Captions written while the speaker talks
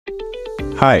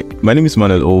Hi, my name is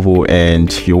Manuel Ovo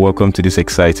and you're welcome to this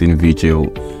exciting video.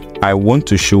 I want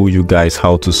to show you guys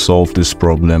how to solve this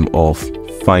problem of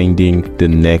finding the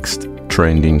next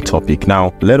trending topic.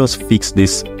 Now, let us fix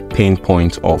this pain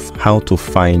point of how to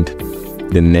find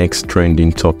the next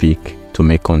trending topic to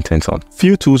make content on.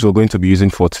 Few tools we're going to be using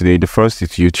for today. The first is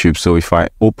YouTube. So if I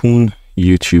open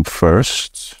YouTube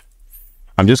first,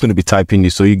 I'm just going to be typing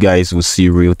this so you guys will see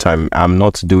real time. I'm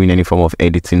not doing any form of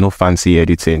editing, no fancy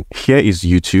editing. Here is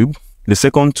YouTube. The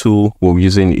second tool we're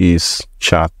using is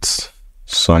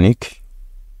ChatSonic.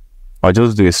 I'll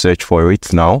just do a search for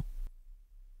it now.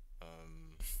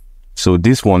 So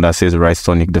this one that says Right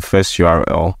Sonic, the first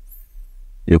URL,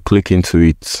 you click into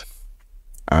it,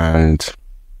 and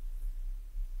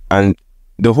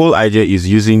the whole idea is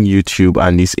using YouTube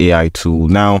and this AI tool.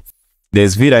 Now,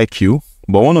 there's vidIQ.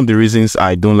 But one of the reasons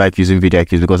I don't like using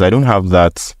vidIQ is because I don't have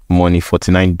that money,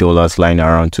 $49 lying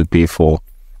around to pay for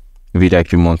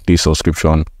vidIQ monthly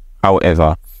subscription.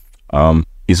 However,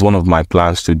 it's one of my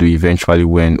plans to do eventually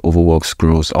when Overworks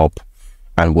grows up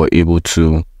and we're able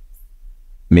to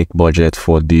make budget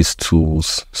for these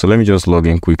tools. So let me just log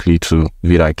in quickly to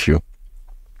vidIQ.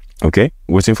 Okay,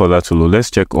 waiting for that to load.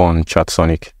 Let's check on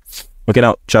ChatSonic. Okay,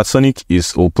 now ChatSonic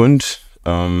is opened.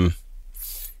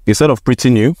 It's sort of pretty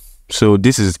new. So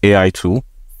this is AI tool.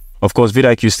 Of course,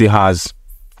 vidIQ still has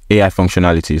AI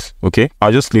functionalities. Okay,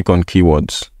 I'll just click on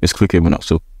keywords. It's clickable now.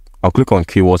 So I'll click on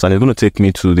keywords and it's going to take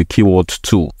me to the keywords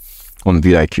tool on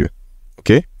vidIQ.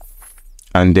 Okay,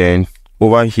 and then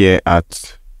over here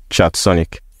at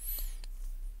ChatSonic.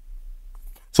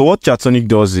 So what ChatSonic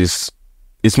does is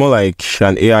it's more like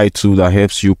an AI tool that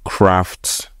helps you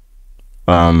craft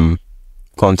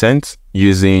content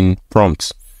using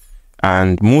prompts.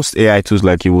 And most AI tools,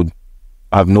 like you would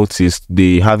have noticed,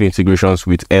 they have integrations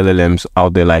with LLMs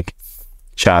out there like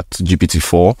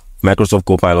ChatGPT-4, Microsoft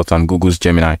Copilot, and Google's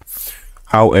Gemini.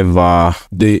 However,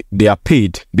 they are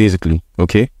paid, basically.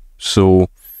 Okay, so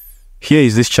here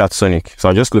is this ChatSonic. So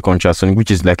I'll just click on ChatSonic,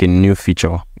 which is like a new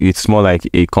feature. It's more like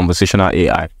a conversational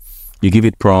AI. You give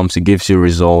it prompts, it gives you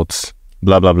results,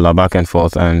 blah, blah, blah, back and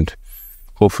forth, and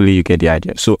hopefully you get the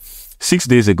idea. So 6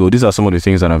 days ago, these are some of the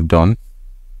things that I've done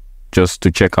just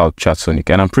to check out ChatSonic,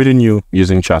 and I'm pretty new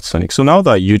using ChatSonic. So now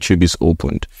that YouTube is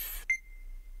opened,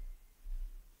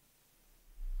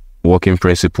 working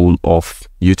principle of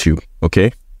YouTube,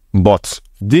 okay? But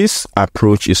this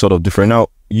approach is sort of different. Now,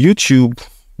 YouTube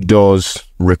does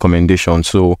recommendations.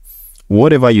 So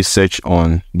whatever you search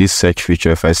on this search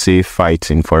feature, if I say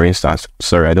fighting, for instance,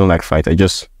 sorry, I don't like fight, I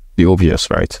just the obvious,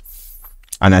 right?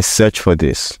 And I search for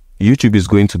this, YouTube is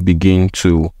going to begin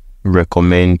to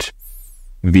recommend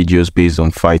videos based on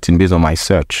fighting, based on my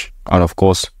search, and of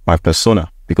course my persona,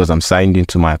 because I'm signed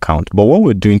into my account. But what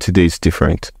we're doing today is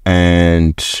different,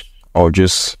 and I'll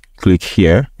just click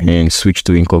here and switch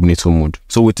to incognito mode.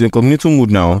 So with incognito mode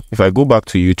now, if I go back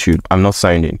to YouTube, I'm not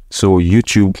signed in, so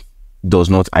YouTube does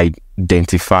not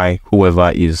identify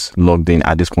whoever is logged in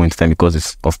at this point in time, because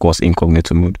it's of course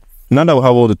incognito mode. Now that we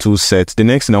have all the tools set, the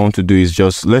next thing I want to do is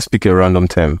just, let's pick a random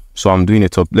term. So I'm doing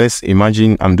let's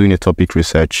imagine I'm doing a topic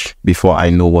research before I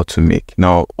know what to make.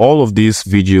 Now, all of these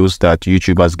videos that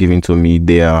YouTube has given to me,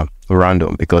 they are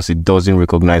random because it doesn't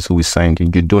recognize who is signed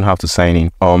in. You don't have to sign in.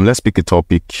 Let's pick a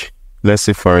topic. Let's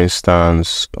say, for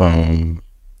instance,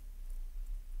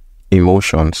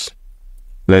 emotions.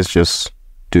 Let's just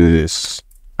do this.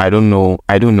 I don't know.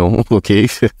 Okay.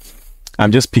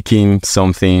 I'm just picking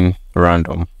something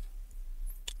random.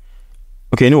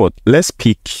 Okay, you know what? Let's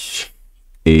pick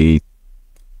a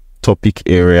topic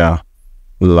area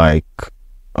like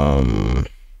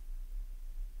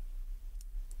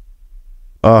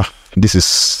this is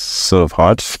sort of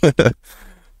hard.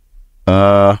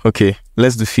 Okay,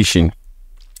 let's do fishing.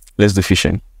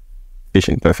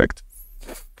 Fishing, perfect.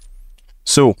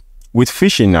 So with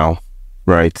fishing now,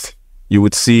 right, you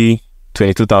would see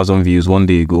 22,000 views one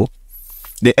day ago.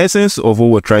 The essence of what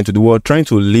we're trying to do, we're trying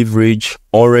to leverage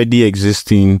already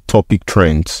existing topic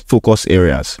trends, focus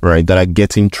areas, right, that are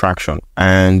getting traction.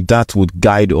 And that would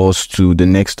guide us to the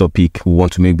next topic we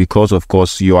want to make, because of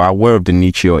course you are aware of the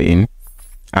niche you're in,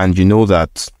 and you know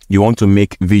that you want to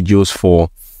make videos for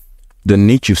the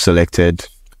niche you've selected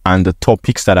and the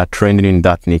topics that are trending in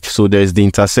that niche. So there's the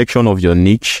intersection of your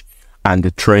niche and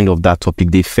the trend of that topic,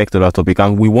 the effect of that topic.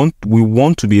 And we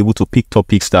want to be able to pick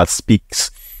topics that speaks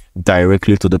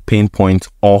directly to the pain point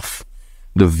of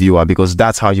the viewer, because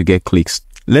that's how you get clicks.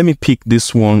 Let me pick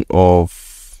this one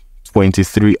of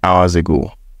 23 hours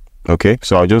ago. Okay,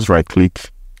 so I'll just right click,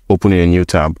 open in a new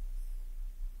tab.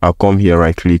 I'll come here,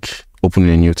 right click, open in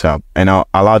a new tab, and I'll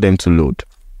allow them to load.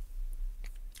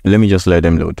 Let me just let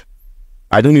them load.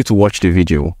 I don't need to watch the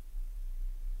video.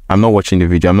 I'm not watching the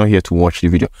video. I'm not here to watch the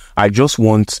video. I just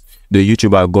want the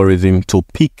YouTube algorithm to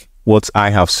pick what I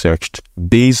have searched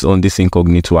based on this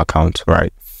incognito account,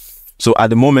 right? So at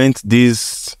the moment,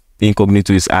 this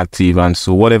incognito is active, and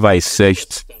so whatever I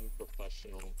searched,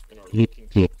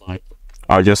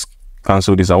 I'll just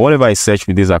cancel this out. Whatever I searched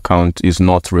with this account is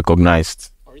not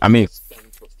recognized. I mean,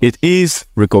 it is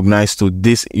recognized to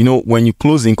this. You know, when you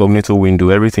close the incognito window,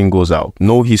 everything goes out.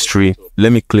 No history.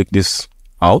 Let me click this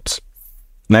out.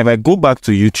 Now, if I go back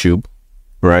to YouTube,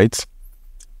 right,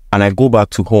 and I go back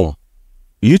to home,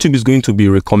 YouTube is going to be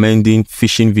recommending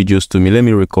fishing videos to me. Let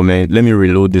me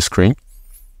reload the screen.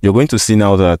 You're going to see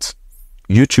now that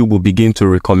YouTube will begin to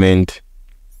recommend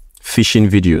fishing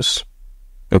videos,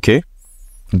 okay?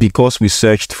 Because we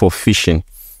searched for fishing.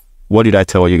 What did I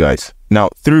tell you guys? Now,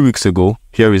 3 weeks ago,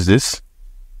 here is this.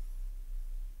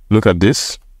 Look at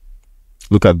this.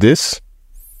 Look at this.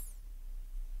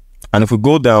 And if we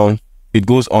go down, it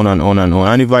goes on and on and on.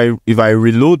 And if I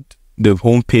reload the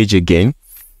home page again,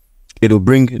 it'll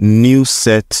bring new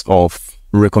sets of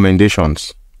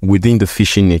recommendations within the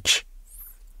fishing niche.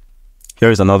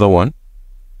 Here is another one.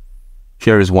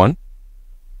 Here is one.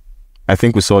 I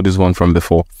think we saw this one from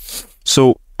before.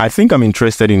 So I think I'm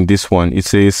interested in this one. It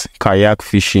says kayak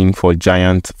fishing for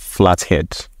giant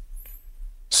flathead.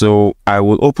 So I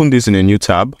will open this in a new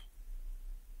tab.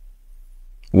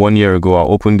 1 year ago, I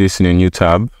opened this in a new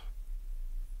tab.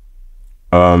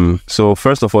 So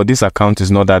first of all, this account is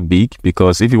not that big,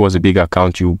 because if it was a big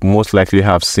account, you most likely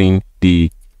have seen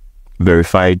the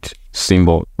verified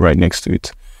symbol right next to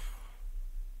it.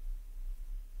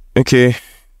 Okay,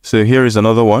 so here is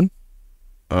another one.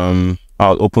 I'll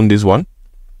open this one.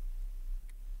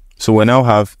 So we now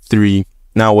have 3.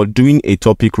 Now we're doing a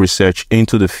topic research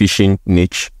into the fishing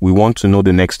niche. We want to know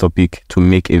the next topic to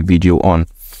make a video on.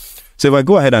 So if I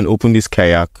go ahead and open this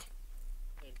kayak,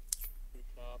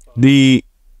 the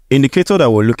indicator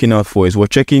that we're looking out for is we're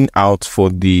checking out for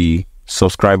the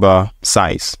subscriber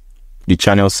size, the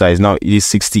channel size. Now it is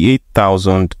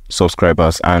 68,000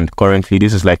 subscribers, and currently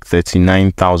this is like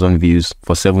 39,000 views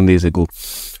for 7 days ago.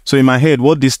 So in my head,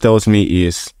 what this tells me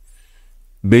is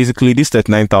basically this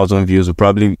 39,000 views will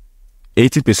probably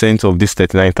 80% of this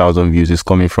 39,000 views is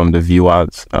coming from the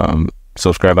viewers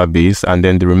subscriber base, and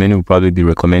then the remaining will probably be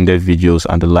recommended videos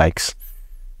and the likes.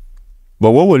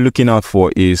 But what we're looking out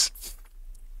for is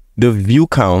the view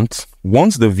count.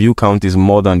 Once the view count is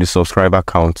more than the subscriber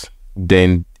count,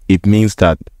 then it means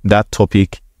that that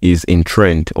topic is in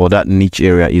trend, or that niche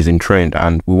area is in trend,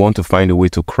 and we want to find a way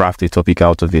to craft a topic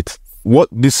out of it. What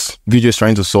this video is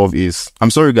trying to solve is,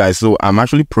 I'm sorry guys, so I'm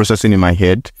actually processing in my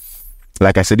head.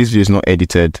 Like I said, this video is not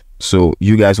edited, so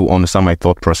you guys will understand my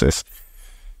thought process.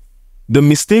 The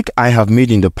mistake I have made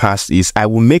in the past is I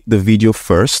will make the video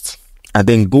first and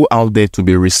then go out there to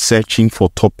be researching for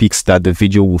topics that the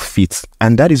video will fit.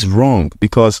 And that is wrong,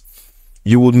 because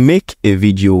you would make a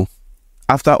video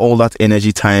after all that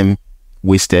energy, time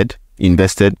wasted,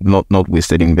 invested, not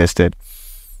wasted, invested.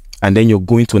 And then you're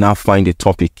going to now find a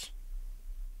topic,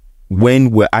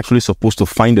 when we're actually supposed to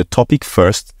find a topic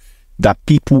first that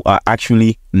people are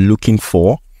actually looking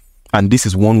for. And this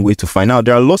is one way to find out.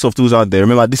 There are lots of tools out there.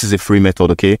 Remember, this is a free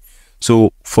method, okay?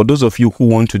 So for those of you who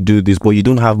want to do this, but you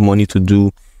don't have money to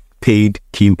do paid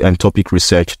key and topic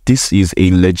research, this is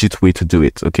a legit way to do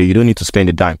it, okay? You don't need to spend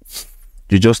a dime.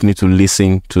 You just need to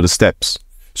listen to the steps.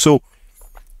 So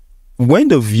when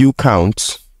the view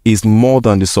count is more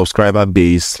than the subscriber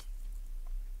base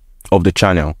of the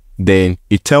channel, then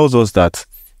it tells us that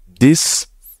this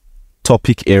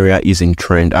topic area is in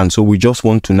trend. And so we just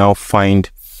want to now find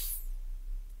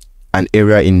an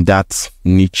area in that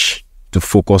niche to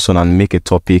focus on and make a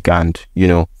topic, and, you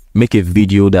know, make a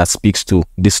video that speaks to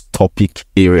this topic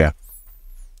area,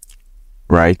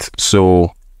 right?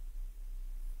 So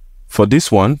for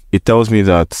this one, it tells me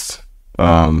that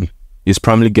it's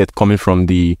primarily coming from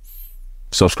the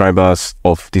subscribers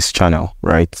of this channel,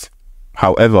 right?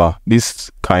 However,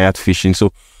 this kayak fishing,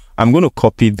 so I'm going to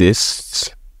copy this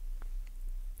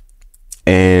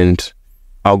and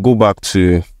I'll go back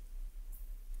to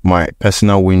my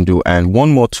personal window. And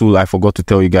one more tool I forgot to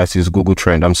tell you guys is Google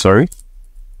Trend. I'm sorry.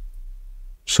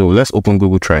 So let's open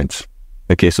Google Trends.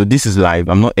 Okay, so this is live.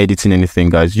 I'm not editing anything,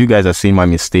 guys. You guys are seeing my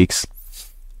mistakes,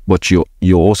 but you're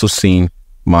also seeing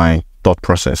my thought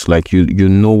process. Like you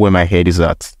know where my head is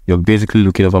at. You're basically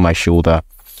looking over my shoulder.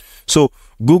 So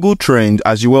Google Trend,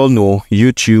 as you well know,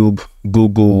 YouTube,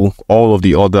 Google, all of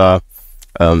the other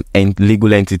and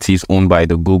legal entities owned by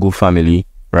the Google family,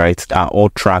 right, are all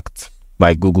tracked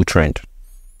by Google Trend.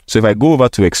 So if I go over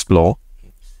to explore,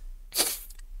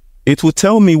 it will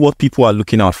tell me what people are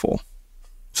looking out for.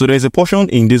 So there's a portion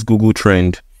in this Google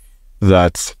trend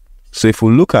that, so if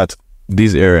we look at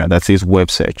this area that says web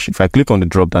search, if I click on the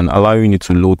drop down, allowing it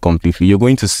to load completely, you're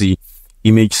going to see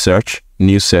image search,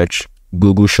 news search,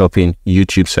 Google shopping,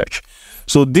 YouTube search.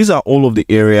 So these are all of the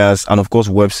areas, and of course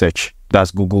web search,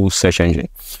 that's Google search engine.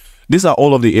 These are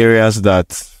all of the areas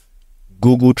that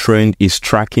Google trend is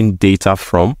tracking data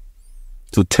from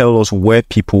to tell us where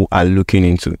people are looking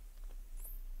into.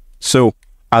 So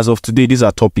as of today, these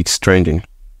are topics trending.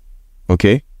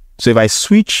 Okay, so if I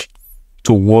switch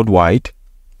to worldwide,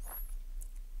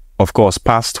 of course,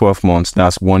 past 12 months,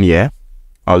 that's 1 year.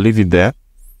 I'll leave it there.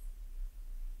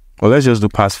 Well, let's just do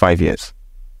past 5 years.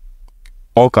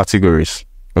 All categories,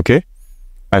 okay?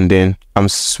 And then I'm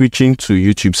switching to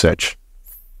YouTube search.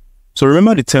 So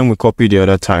remember the term we copied the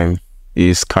other time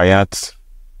is kayak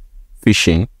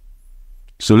fishing.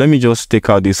 So let me just take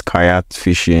out this kayak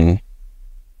fishing.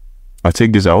 I'll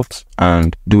take this out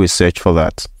and do a search for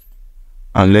that.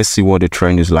 And let's see what the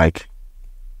trend is like.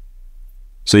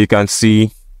 So you can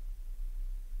see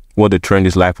what the trend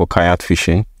is like for kayak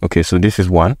fishing. Okay, so this is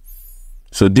one.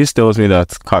 So this tells me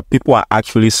that people are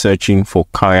actually searching for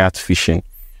kayak fishing.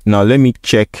 Now let me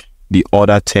check the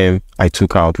other term I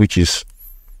took out, which is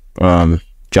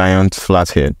giant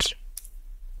flathead.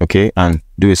 Okay, and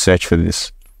do a search for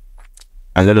this.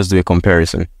 And let us do a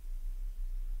comparison.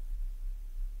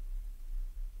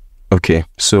 Okay,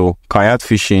 so kayak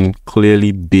fishing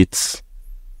clearly beats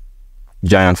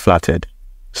giant flathead.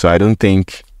 So I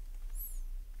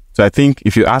think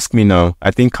if you ask me now,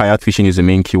 I think kayak fishing is the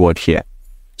main keyword here.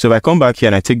 So if I come back here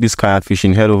and I take this kayak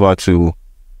fishing, head over to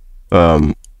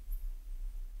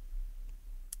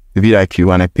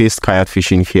vidIQ and I paste kayak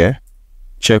fishing here,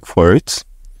 check for it.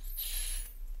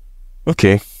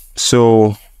 Okay,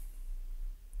 so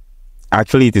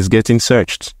actually it is getting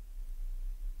searched.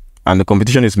 And the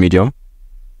competition is medium,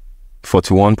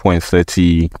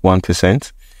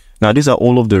 41.31%. Now, these are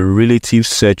all of the relative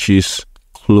searches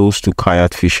close to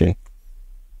kayak fishing.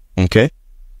 Okay?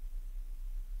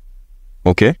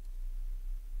 Okay?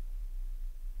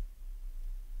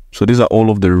 So these are all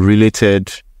of the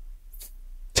related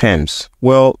terms.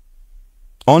 Well,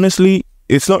 honestly,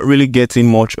 it's not really getting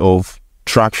much of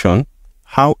traction.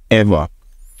 However,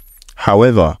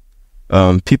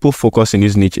 people focus in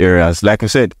these niche areas. Like I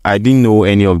said, I didn't know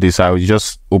any of this. I would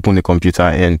just open the computer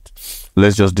and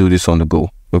let's just do this on the go.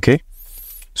 Okay.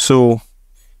 So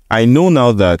I know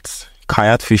now that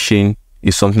kayak fishing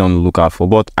is something I'm on the lookout for,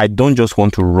 but I don't just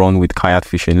want to run with kayak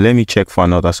fishing. Let me check for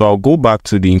another. So I'll go back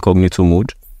to the incognito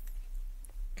mode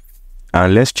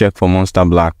and let's check for Monster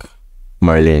Black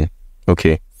Marlin.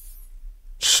 Okay.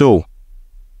 So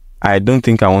I don't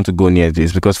think I want to go near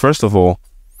this because first of all,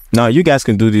 now you guys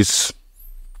can do this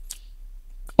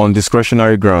on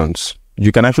discretionary grounds.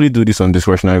 You can actually do this on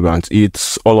discretionary grounds.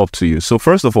 It's all up to you. So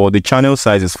first of all, the channel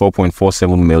size is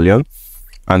 4.47 million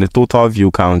and the total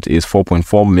view count is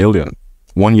 4.4 million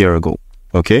 1 year ago.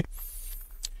 Okay.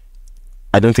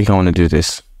 I don't think I want to do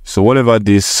this. So whatever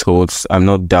this holds, I'm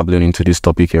not dabbling into this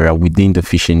topic area within the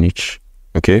fishing niche.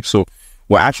 Okay. So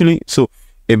we're actually,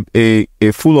 a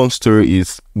full-on story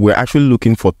is we're actually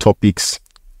looking for topics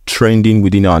trending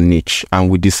within our niche, and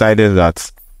we decided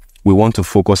that we want to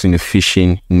focus in the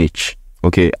fishing niche.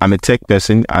 Okay, I'm a tech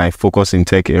person. I focus in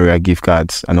tech area, gift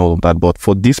cards and all of that, but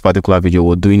for this particular video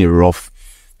we're doing a rough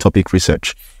topic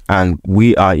research and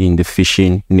we are in the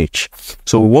fishing niche.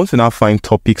 So we want to now find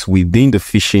topics within the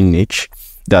fishing niche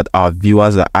that our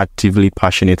viewers are actively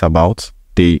passionate about.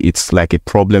 It's like a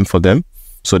problem for them,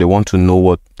 so they want to know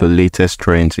what the latest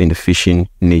trends in the fishing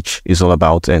niche is all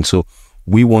about, and so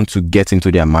we want to get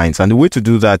into their minds. And the way to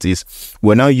do that is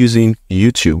we're now using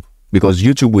YouTube, because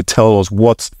YouTube will tell us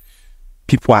what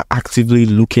people are actively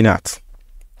looking at.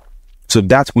 So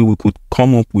that way we could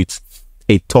come up with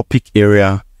a topic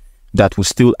area that will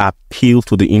still appeal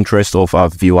to the interest of our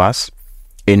viewers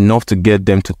enough to get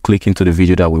them to click into the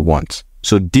video that we want.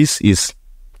 So this is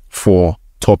for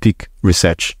topic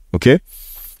research. Okay,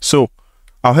 so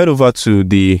I'll head over to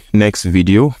the next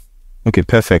video. Okay,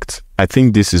 perfect. I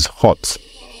think this is hot.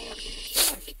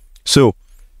 So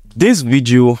this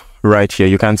video right here,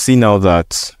 you can see now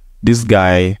that this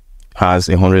guy has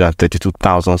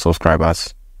 132,000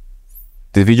 subscribers.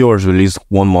 The video was released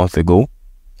 1 month ago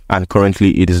and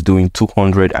currently it is doing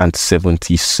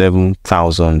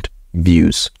 277,000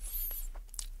 views.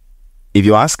 If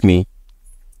you ask me,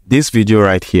 this video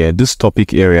right here, this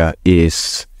topic area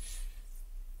is,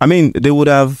 I mean, they would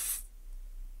have,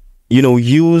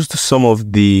 used some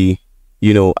of the,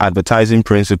 advertising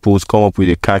principles, come up with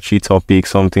a catchy topic,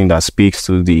 something that speaks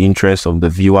to the interest of the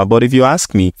viewer. But if you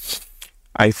ask me,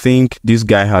 I think this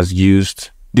guy has used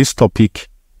this topic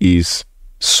is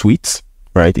sweet,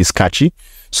 right? It's catchy.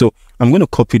 So I'm going to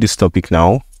copy this topic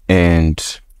now,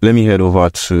 and let me head over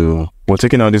to, we're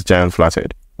taking out this giant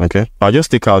flathead. Okay, I'll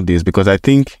just take out this because I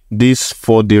think this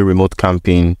 4-day remote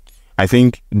camping, I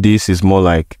think this is more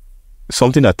like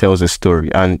something that tells a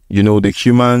story. And you know, the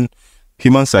human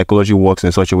psychology works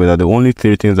in such a way that the only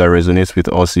 3 things that resonates with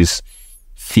us is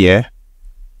fear,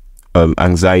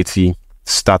 anxiety,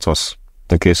 status.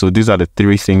 Okay, so these are the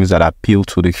 3 things that appeal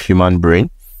to the human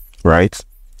brain, right?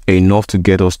 Enough to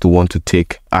get us to want to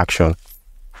take action.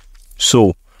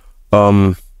 So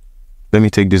let me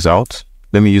take this out.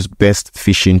 Let me use best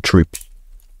fishing trip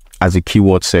as a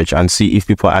keyword search and see if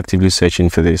people are actively searching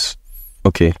for this.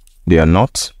 Okay, they are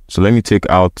not. So let me take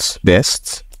out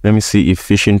best. Let me see if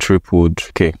fishing trip would.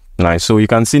 Okay, nice. So you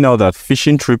can see now that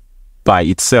fishing trip by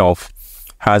itself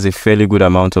has a fairly good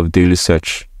amount of daily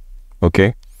search.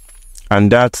 Okay, and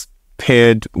that's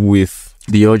paired with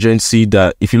the urgency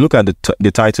that, if you look at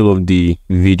the title of the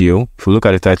video,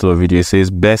 it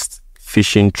says best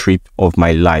fishing trip of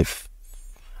my life.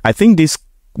 I think this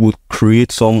would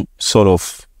create some sort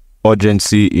of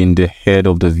urgency in the head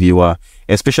of the viewer,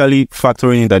 especially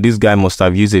factoring in that this guy must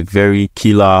have used a very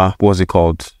killer,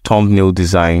 thumbnail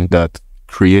design that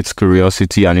creates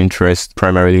curiosity and interest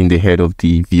primarily in the head of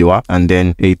the viewer, and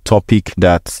then a topic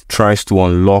that tries to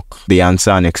unlock the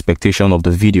answer and expectation of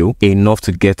the video enough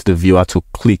to get the viewer to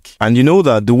click. And you know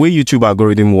that the way YouTube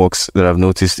algorithm works, that I've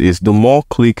noticed, is the more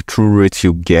click-through rates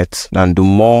you get and the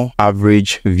more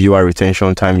average viewer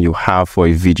retention time you have for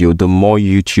a video, the more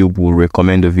YouTube will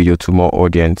recommend the video to more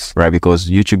audience, right? Because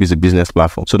YouTube is a business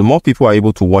platform. So the more people are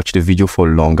able to watch the video for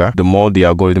longer, the more the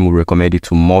algorithm will recommend it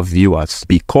to more viewers,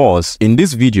 because in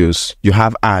these videos you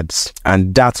have ads,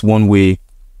 and that's one way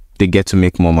they get to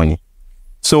make more money.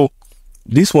 So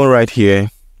this one right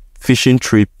here, fishing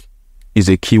trip, is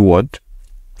a keyword,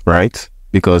 right?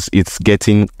 Because it's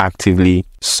getting actively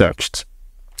searched.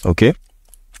 Okay,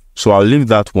 so I'll leave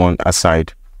that one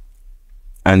aside,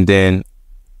 and then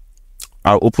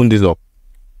I'll open this up.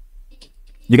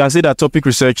 You can see that topic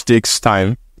research takes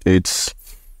time. It's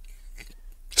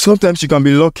sometimes you can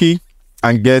be lucky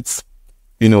and get,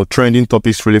 you know, trending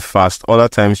topics really fast. Other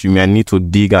times you may need to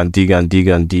dig and dig and dig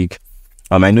and dig.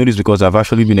 I know this because I've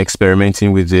actually been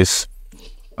experimenting with this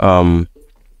more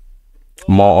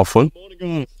often.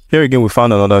 Here again, we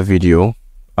found another video.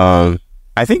 I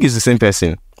think it's the same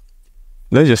person.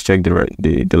 Let's just check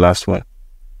the last one.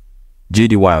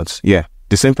 JD Wilds. Yeah,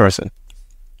 the same person.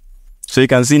 So you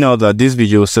can see now that this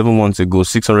video 7 months ago,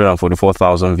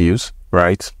 644,000 views,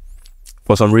 right?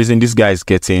 For some reason, this guy is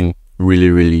getting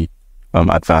really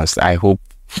advanced. I hope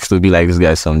to be like this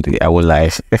guy someday. I won't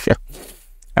lie.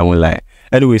 I won't lie.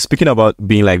 Anyway, speaking about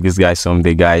being like this guy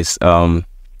someday, guys,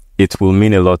 it will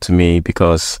mean a lot to me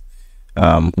because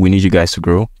we need you guys to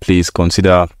grow. Please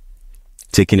consider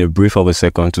taking a brief of a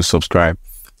second to subscribe,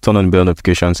 turn on bell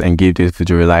notifications, and give this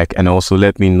video a like. And also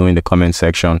let me know in the comment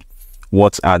section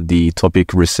what are the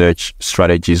topic research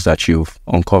strategies that you've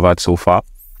uncovered so far.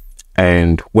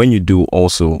 And when you do,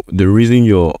 also, the reason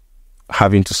you're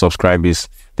having to subscribe is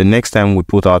the next time we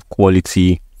put out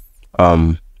quality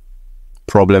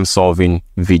problem solving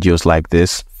videos like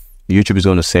this, YouTube is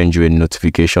going to send you a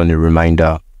notification, a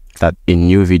reminder that a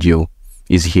new video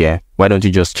is here. Why don't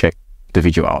you just check the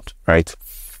video out, right?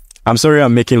 I'm sorry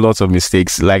I'm making lots of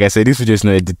mistakes. Like I said, this video is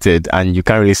not edited and you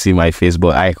can't really see my face,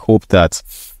 but I hope that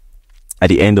at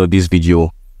the end of this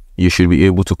video you should be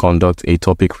able to conduct a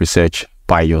topic research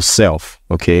by yourself,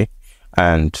 okay,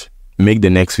 and make the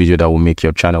next video that will make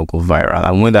your channel go viral.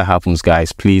 And when that happens,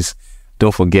 guys, please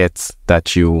don't forget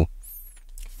that you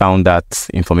found that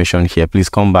information here. Please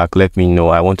come back, let me know.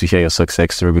 I want to hear your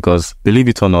success story, because believe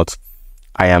it or not,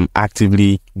 I am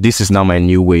actively, this is now my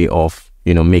new way of,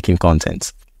 you know, making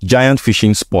content. Giant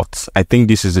fishing spots. I think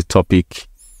this is the topic,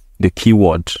 the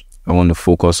keyword I want to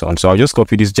focus on. So I'll just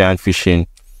copy this giant fishing,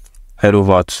 head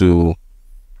over to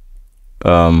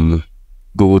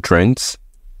Google Trends,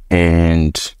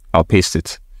 and I'll paste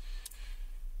it.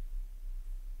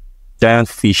 Giant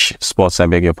fish spots, I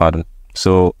beg your pardon.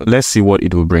 So let's see what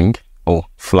it will bring. Oh,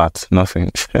 flat,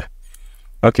 nothing.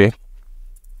 Okay.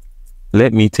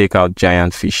 Let me take out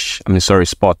giant fish.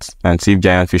 Spots, and see if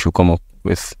giant fish will come up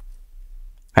with.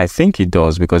 I think it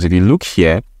does, because if you look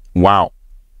here, wow.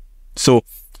 So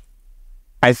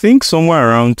I think somewhere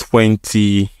around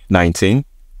 2019,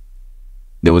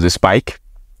 there was a spike.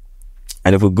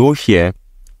 And if we go here,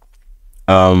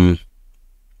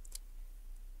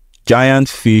 giant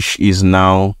fish is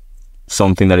now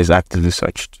something that is actively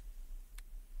searched.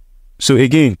 So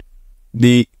again,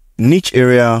 the niche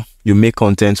area you make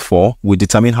content for will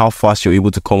determine how fast you're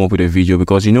able to come up with a video,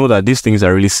 because you know that these things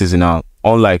are really seasonal.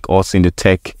 Unlike us in the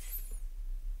tech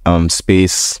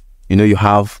space, you know, you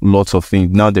have lots of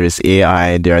things. Now there is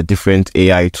AI, there are different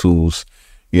AI tools,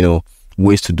 you know,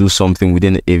 ways to do something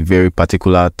within a very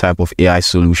particular type of AI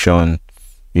solution,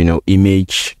 you know,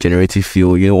 image, generative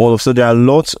field, you know, all of. So there are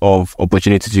lots of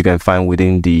opportunities you can find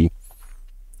within the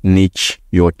niche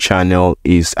your channel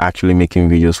is actually making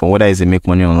videos for, whether it's a make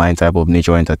money online type of niche,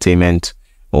 or entertainment,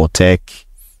 or tech,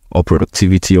 or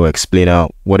productivity, or explainer,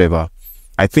 whatever.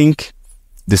 I think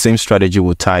the same strategy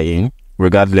will tie in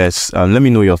regardless. Let me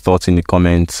know your thoughts in the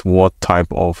comments, what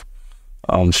type of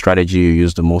strategy you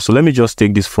use the most. So let me just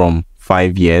take this from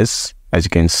 5 years, as you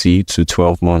can see, to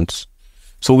 12 months.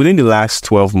 So within the last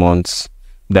 12 months,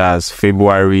 that's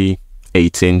February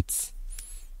 18th,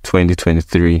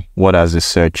 2023. What does the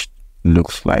search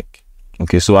looks like?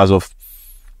 Okay, so as of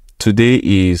today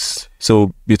is,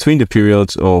 so between the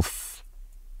periods of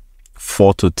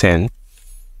 4 to 10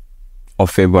 of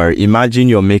February, imagine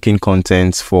you're making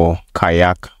content for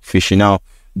kayak fishing. Now,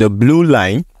 the blue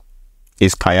line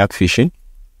is kayak fishing.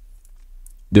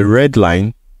 The red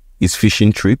line is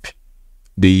fishing trip.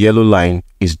 The yellow line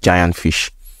is giant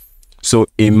fish. So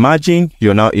imagine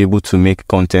you're now able to make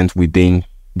content within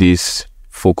these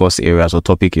focus areas or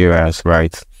topic areas,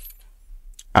 right?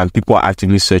 And people are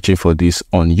actively searching for this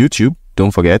on YouTube.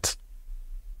 Don't forget,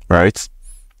 right?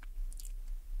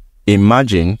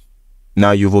 Imagine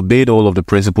now you've obeyed all of the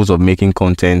principles of making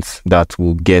content that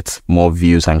will get more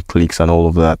views and clicks and all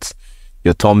of that.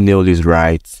 Your thumbnail is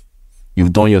right.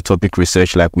 You've done your topic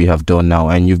research like we have done now,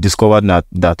 and you've discovered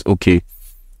that okay,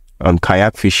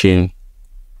 kayak fishing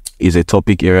is a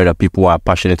topic area that people are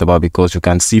passionate about, because you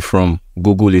can see from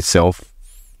Google itself,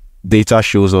 data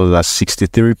shows us that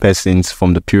 63%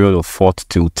 from the period of 4th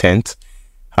to 10th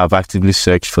have actively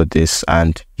searched for this,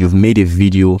 and you've made a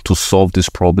video to solve this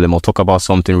problem or talk about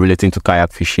something relating to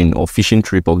kayak fishing or fishing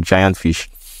trip or giant fish.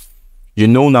 You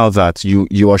know now that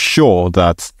you are sure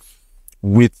that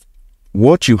with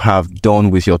what you have done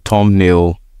with your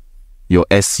thumbnail, your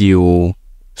SEO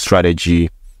strategy,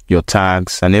 your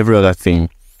tags, and every other thing,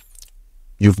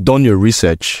 you've done your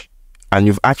research and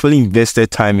you've actually invested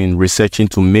time in researching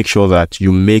to make sure that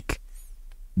you make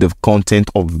the content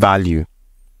of value.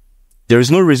 There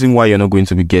is no reason why you're not going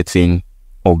to be getting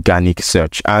organic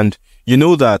search. And you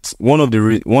know that one of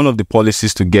the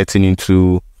policies to getting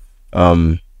into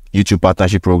YouTube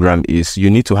partnership program is you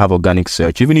need to have organic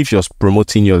search. Even if you're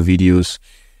promoting your videos,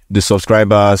 the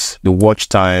subscribers, the watch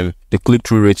time, the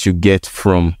click-through rates you get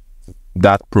from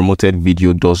that promoted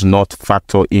video does not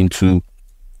factor into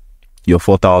your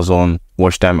 4,000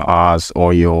 watch time hours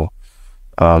or your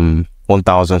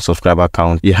 1,000 subscriber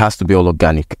count. It has to be all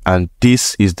organic, and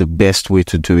this is the best way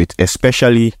to do it,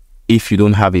 especially if you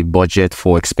don't have a budget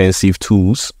for expensive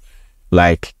tools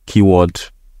like keyword,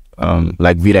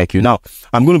 like vidIQ. Now,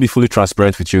 I'm going to be fully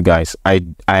transparent with you guys.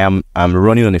 I'm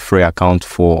running on a free account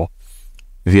for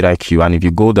vidIQ, and if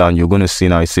you go down, you're going to see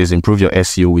now it says improve your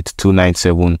SEO with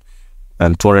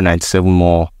 297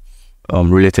 more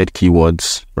related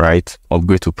keywords, right?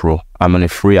 Upgrade to Pro. I'm on a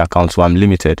free account, so I'm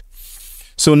limited.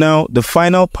 So now the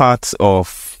final part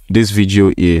of this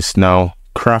video is now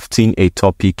crafting a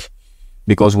topic,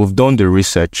 because we've done the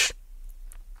research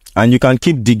and you can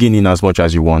keep digging in as much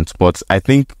as you want. But I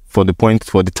think for the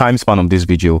time span of this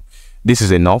video, this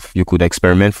is enough. You could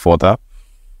experiment further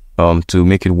to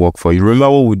make it work for you.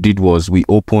 Remember what we did was we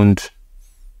opened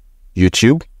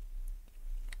YouTube.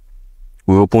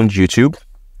 We opened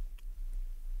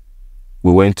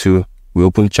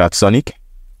ChatSonic.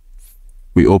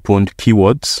 We opened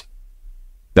keywords,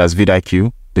 that's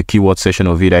vidIQ, the keyword session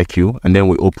of vidIQ, and then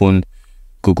we opened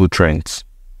Google Trends.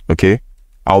 Okay,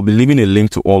 I'll be leaving a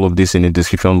link to all of this in the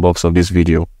description box of this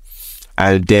video.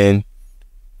 And then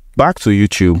back to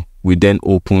YouTube, we then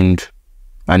opened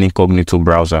an incognito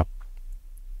browser,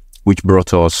 which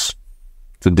brought us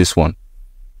to this one,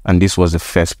 and this was the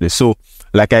first place. So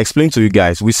like I explained to you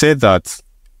guys, we said that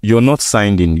you're not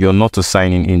signed in, you're not to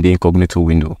sign in the incognito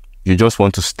window. You just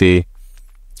want to stay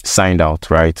signed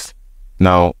out, right?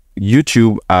 Now,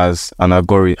 YouTube as an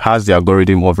algorithm has the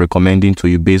algorithm of recommending to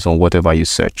you based on whatever you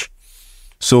search.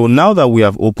 So now that we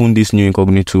have opened this new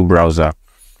incognito browser,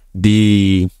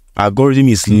 the algorithm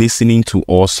is listening to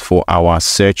us for our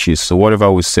searches. So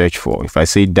whatever we search for, if I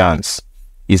say dance,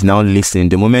 is now listening.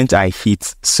 The moment I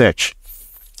hit search,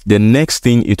 the next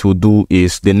thing it will do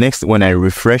is when I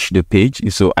refresh the page,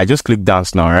 so I just click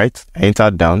dance now, right? I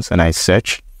enter dance and I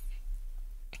search.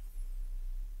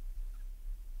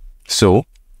 So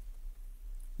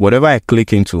whatever I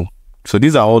click into, so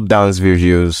these are all dance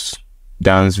videos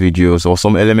dance videos or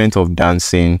some element of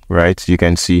dancing, right? You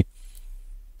can see.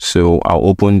 So I'll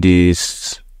open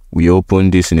this. We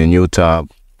open this in a new tab.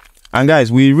 And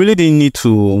guys, we really didn't need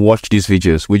to watch these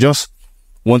videos. We just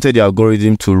wanted the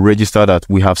algorithm to register that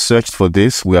we have searched for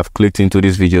this. We have clicked into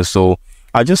this video. So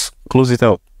I just close it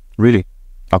out. Really,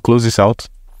 I'll close this out.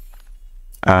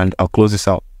 And I'll close this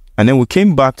out. And then we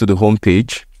came back to the home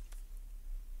page.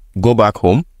 Go back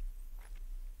home.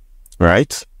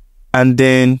 Right? And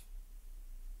then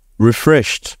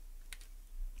refresh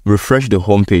the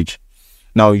home page.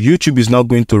 Now YouTube is now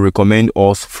going to recommend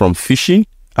us from fishing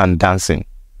and dancing.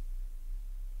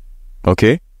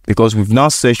 Okay? Because we've now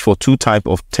searched for two types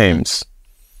of terms.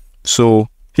 So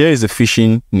here is the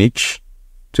fishing niche.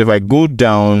 So if I go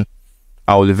down,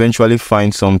 I will eventually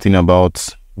find something about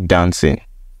dancing.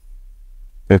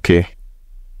 Okay.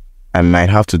 I might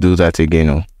have to do that again.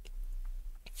 Oh.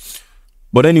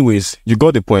 But anyways, you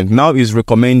got the point. Now it's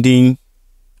recommending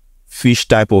fish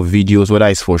type of videos, whether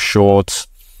it's for shorts,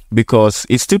 because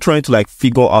it's still trying to like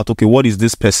figure out, okay, what is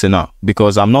this persona?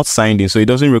 Because I'm not signed in, so it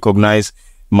doesn't recognize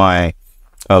my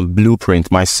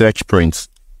blueprint, my search prints,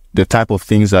 the type of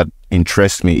things that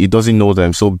interest me. It doesn't know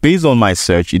them. So based on my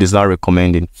search, it is now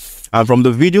recommending. And from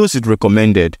the videos it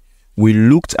recommended, we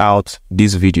looked out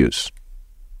these videos.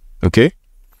 Okay?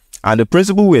 And the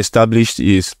principle we established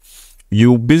is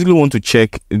you basically want to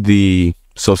check the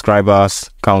subscribers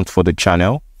count for the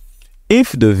channel.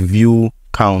 If the view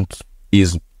count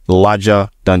is larger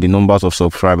than the numbers of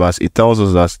subscribers, it tells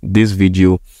us that this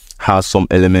video has some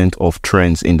element of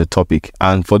trends in the topic.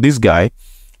 And for this guy,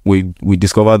 we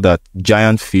discovered that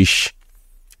giant fish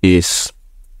is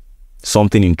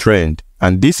something in trend.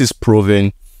 And this is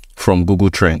proven from Google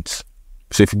Trends.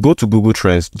 So if you go to Google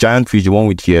Trends, giant fish, the one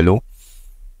with yellow,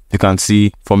 you can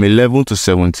see from 11th to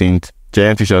 17th,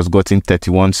 giant fish has gotten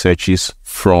 31 searches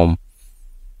from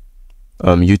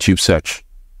YouTube search.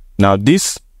 Now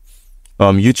this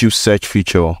YouTube search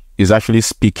feature is actually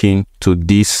speaking to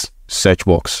this search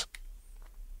box.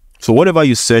 So whatever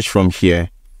you search from here,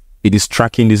 it is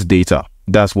tracking this data.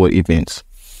 That's what it means.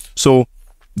 So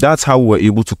that's how we're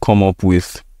able to come up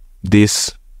with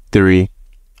these three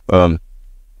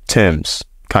terms: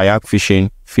 kayak fishing,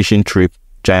 fishing trip,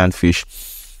 giant fish.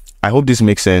 I hope this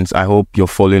makes sense. I hope you're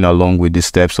following along with the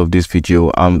steps of this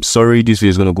video. I'm sorry this video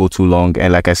is going to go too long,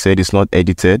 and like I said, it's not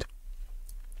edited.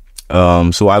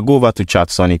 So I'll go over to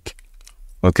ChatSonic.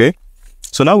 Okay,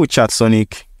 so now with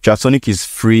ChatSonic is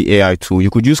free AI tool. You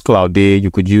could use Cloud8,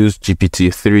 you could use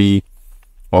GPT-3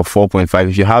 or 4.5.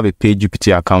 If you have a paid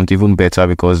GPT account, even better,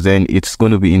 because then it's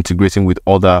going to be integrating with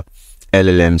other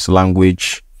LLMs,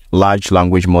 large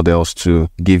language models, to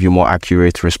give you more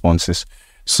accurate responses.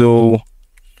 So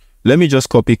let me just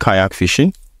copy kayak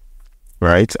fishing,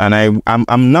 right? And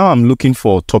I'm looking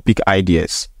for topic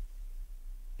ideas,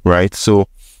 right? So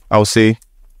I'll say,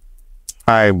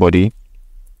 hi buddy,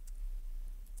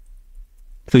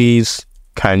 please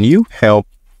can you help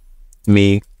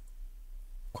me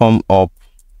come up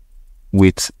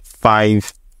with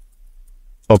 5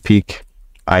 topic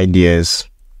ideas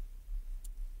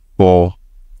for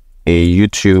a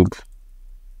YouTube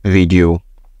video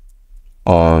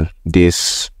on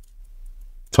this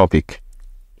topic.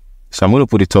 So I'm going to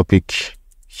put the topic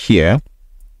here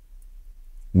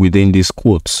within these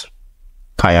quotes: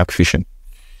 kayak fishing.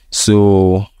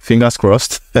 So fingers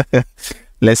crossed.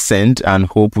 Let's send and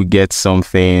hope we get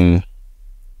something.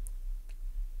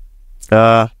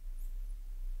 I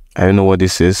don't know what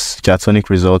this is. ChatSonic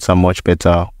results are much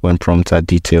better when prompts are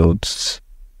detailed.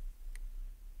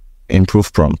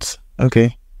 Improve prompts.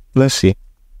 Okay, let's see.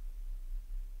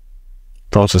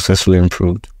 Prompt successfully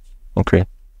improved. Okay.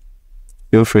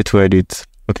 Feel free to edit.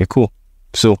 Okay, cool.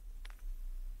 So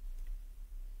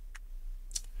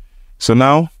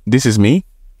now this is me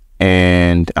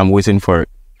and I'm waiting for it.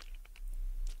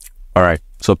 All right,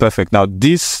 so perfect. Now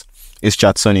this is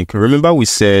ChatSonic. Remember we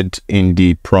said in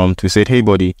the prompt, we said, hey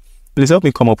buddy, please help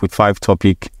me come up with 5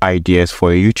 topic ideas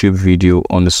for a YouTube video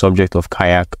on the subject of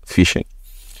kayak fishing.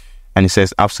 And it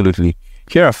says, absolutely.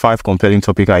 Here are 5 compelling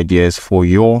topic ideas for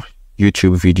your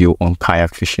YouTube video on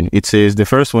kayak fishing. It says the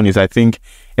first one is, I think,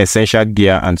 essential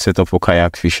gear and setup for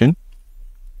kayak fishing.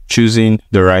 Choosing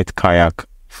the right kayak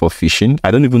for fishing.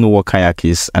 I don't even know what kayak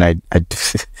is, and I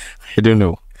don't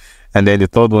know. And then the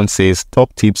third one says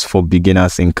top tips for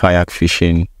beginners in kayak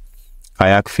fishing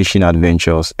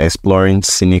adventures, exploring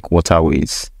scenic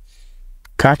waterways.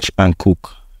 Catch and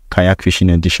cook kayak fishing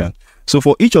edition. So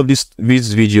for each of these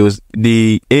videos,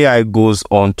 the AI goes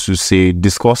on to say,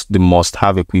 discuss the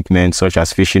must-have equipment such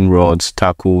as fishing rods,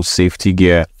 tackle, safety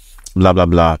gear, blah, blah,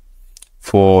 blah.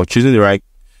 For choosing the right,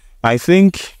 I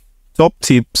think top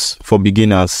tips for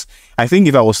beginners. I think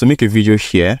if I was to make a video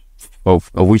here,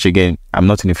 of which again, I'm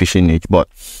not in a fishing niche, but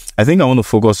I think I want to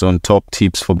focus on top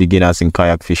tips for beginners in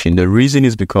kayak fishing. The reason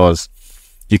is because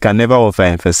you can never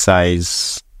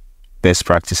overemphasize best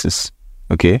practices.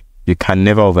 Okay, you can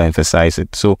never overemphasize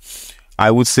it. So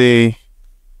I would say,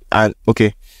 and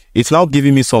okay, it's now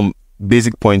giving me some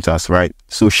basic pointers, right?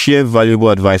 So share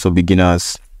valuable advice for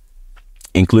beginners,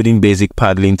 including basic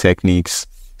paddling techniques,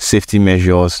 safety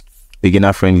measures,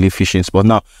 beginner-friendly fishing spot.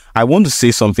 Now, I want to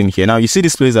say something here. Now, you see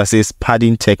this place that says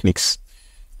paddling techniques.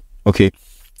 Okay,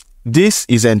 this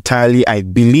is entirely, I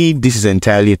believe this is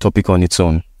entirely a topic on its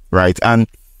own, right? And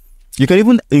you can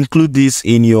even include this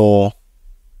in your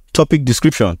topic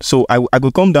description. So I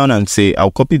could come down and say, I'll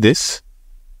copy this.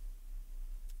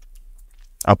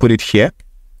 I'll put it here.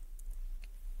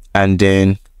 And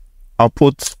then I'll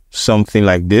put something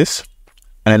like this.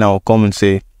 And then I'll come and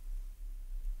say,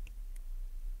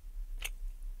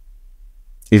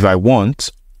 if I want,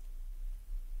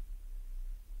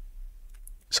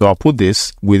 so I'll put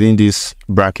this within these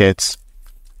brackets,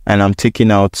 and I'm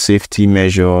taking out safety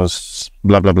measures,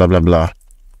 blah, blah, blah, blah, blah.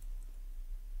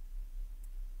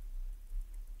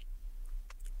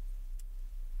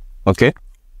 Okay.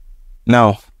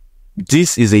 Now,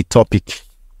 this is a topic.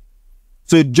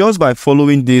 So just by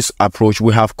following this approach,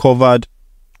 we have covered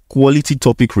quality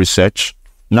topic research.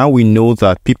 Now we know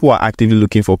that people are actively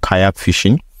looking for kayak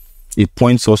fishing. It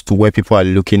points us to where people are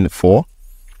looking for.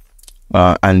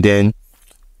 And then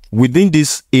within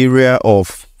this area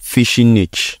of fishing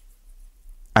niche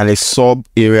and a sub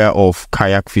area of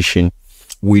kayak fishing,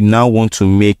 we now want to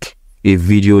make a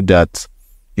video that,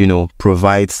 you know,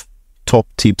 provides top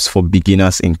tips for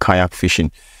beginners in kayak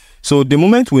fishing. So the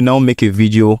moment we now make a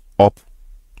video up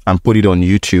and put it on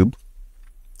YouTube,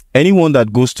 anyone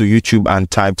that goes to YouTube and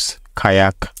types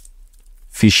kayak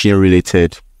fishing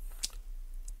related,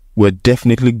 we're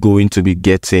definitely going to be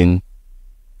getting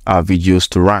our videos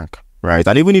to rank, right?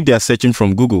 And even if they are searching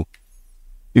from Google,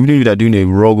 even if they're doing a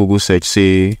raw Google search,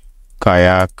 say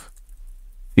kayak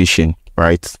fishing,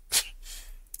 right?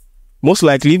 Most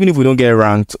likely, even if we don't get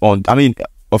ranked on, I mean,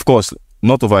 of course,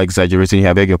 not over exaggerating here,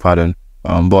 I beg your pardon,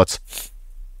 but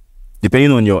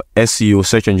depending on your SEO,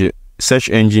 search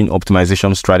engine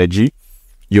optimization strategy,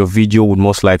 your video would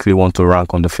most likely want to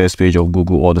rank on the first page of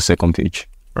Google or the second page,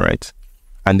 right?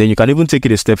 And then you can even take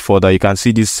it a step further. You can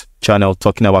see this channel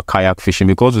talking about kayak fishing.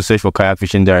 Because we search for kayak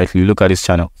fishing directly, look at this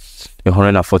channel,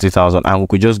 140,000, and we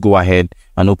could just go ahead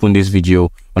and open this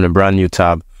video on a brand new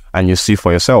tab and you see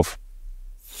for yourself.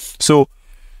 So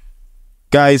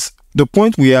guys, the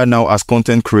point we are now as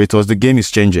content creators, the game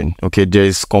is changing. Okay, there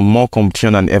is more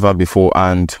competition than ever before,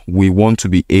 and we want to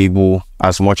be able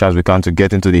as much as we can to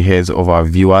get into the heads of our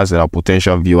viewers and our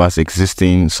potential viewers,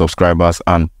 existing subscribers,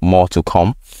 and more to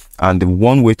come. And the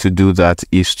one way to do that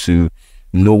is to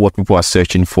know what people are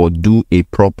searching for, do a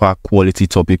proper quality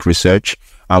topic research,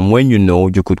 and when you know,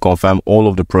 you could confirm all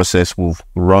of the process we've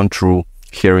run through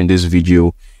here in this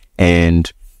video.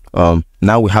 And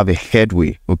now we have a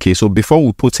headway. Okay, so before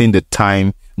we put in the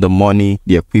time, the money,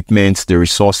 the equipment, the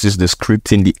resources, the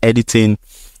scripting, the editing,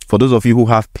 for those of you who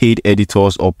have paid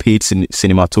editors or paid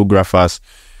cinematographers,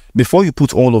 before you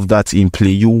put all of that in play,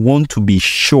 you want to be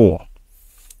sure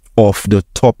of the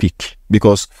topic,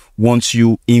 because once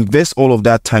you invest all of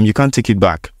that time, you can't take it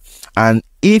back. And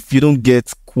if you don't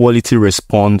get quality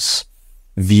response,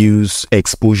 views,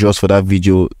 exposures for that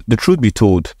video, the truth be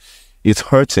told, it's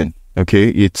hurting. Okay,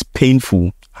 it's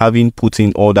painful having put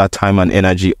in all that time and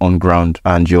energy on ground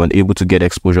and you're unable to get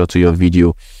exposure to your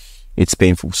video. It's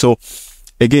painful. So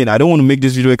again, I don't want to make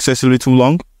this video excessively too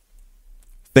long.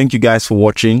 Thank you guys for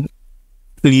watching.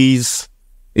 Please,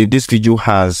 if this video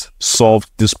has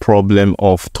solved this problem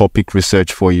of topic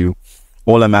research for you,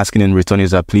 all I'm asking in return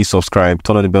is that please subscribe,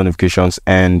 turn on the bell notifications,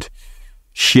 and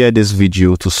share this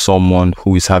video to someone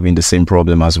who is having the same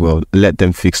problem as well. Let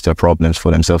them fix their problems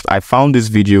for themselves. I found this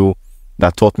video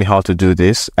that taught me how to do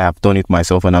this. I have done it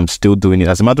myself and I'm still doing it.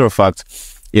 As a matter of fact,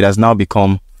 it has now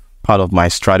become part of my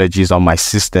strategies or my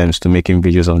systems to making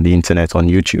videos on the internet, on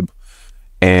YouTube.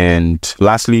 And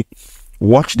lastly,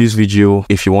 watch this video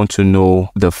if you want to know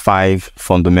the 5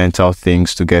 fundamental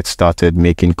things to get started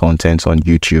making content on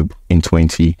YouTube in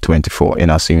 2024.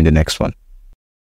 And I'll see you in the next one.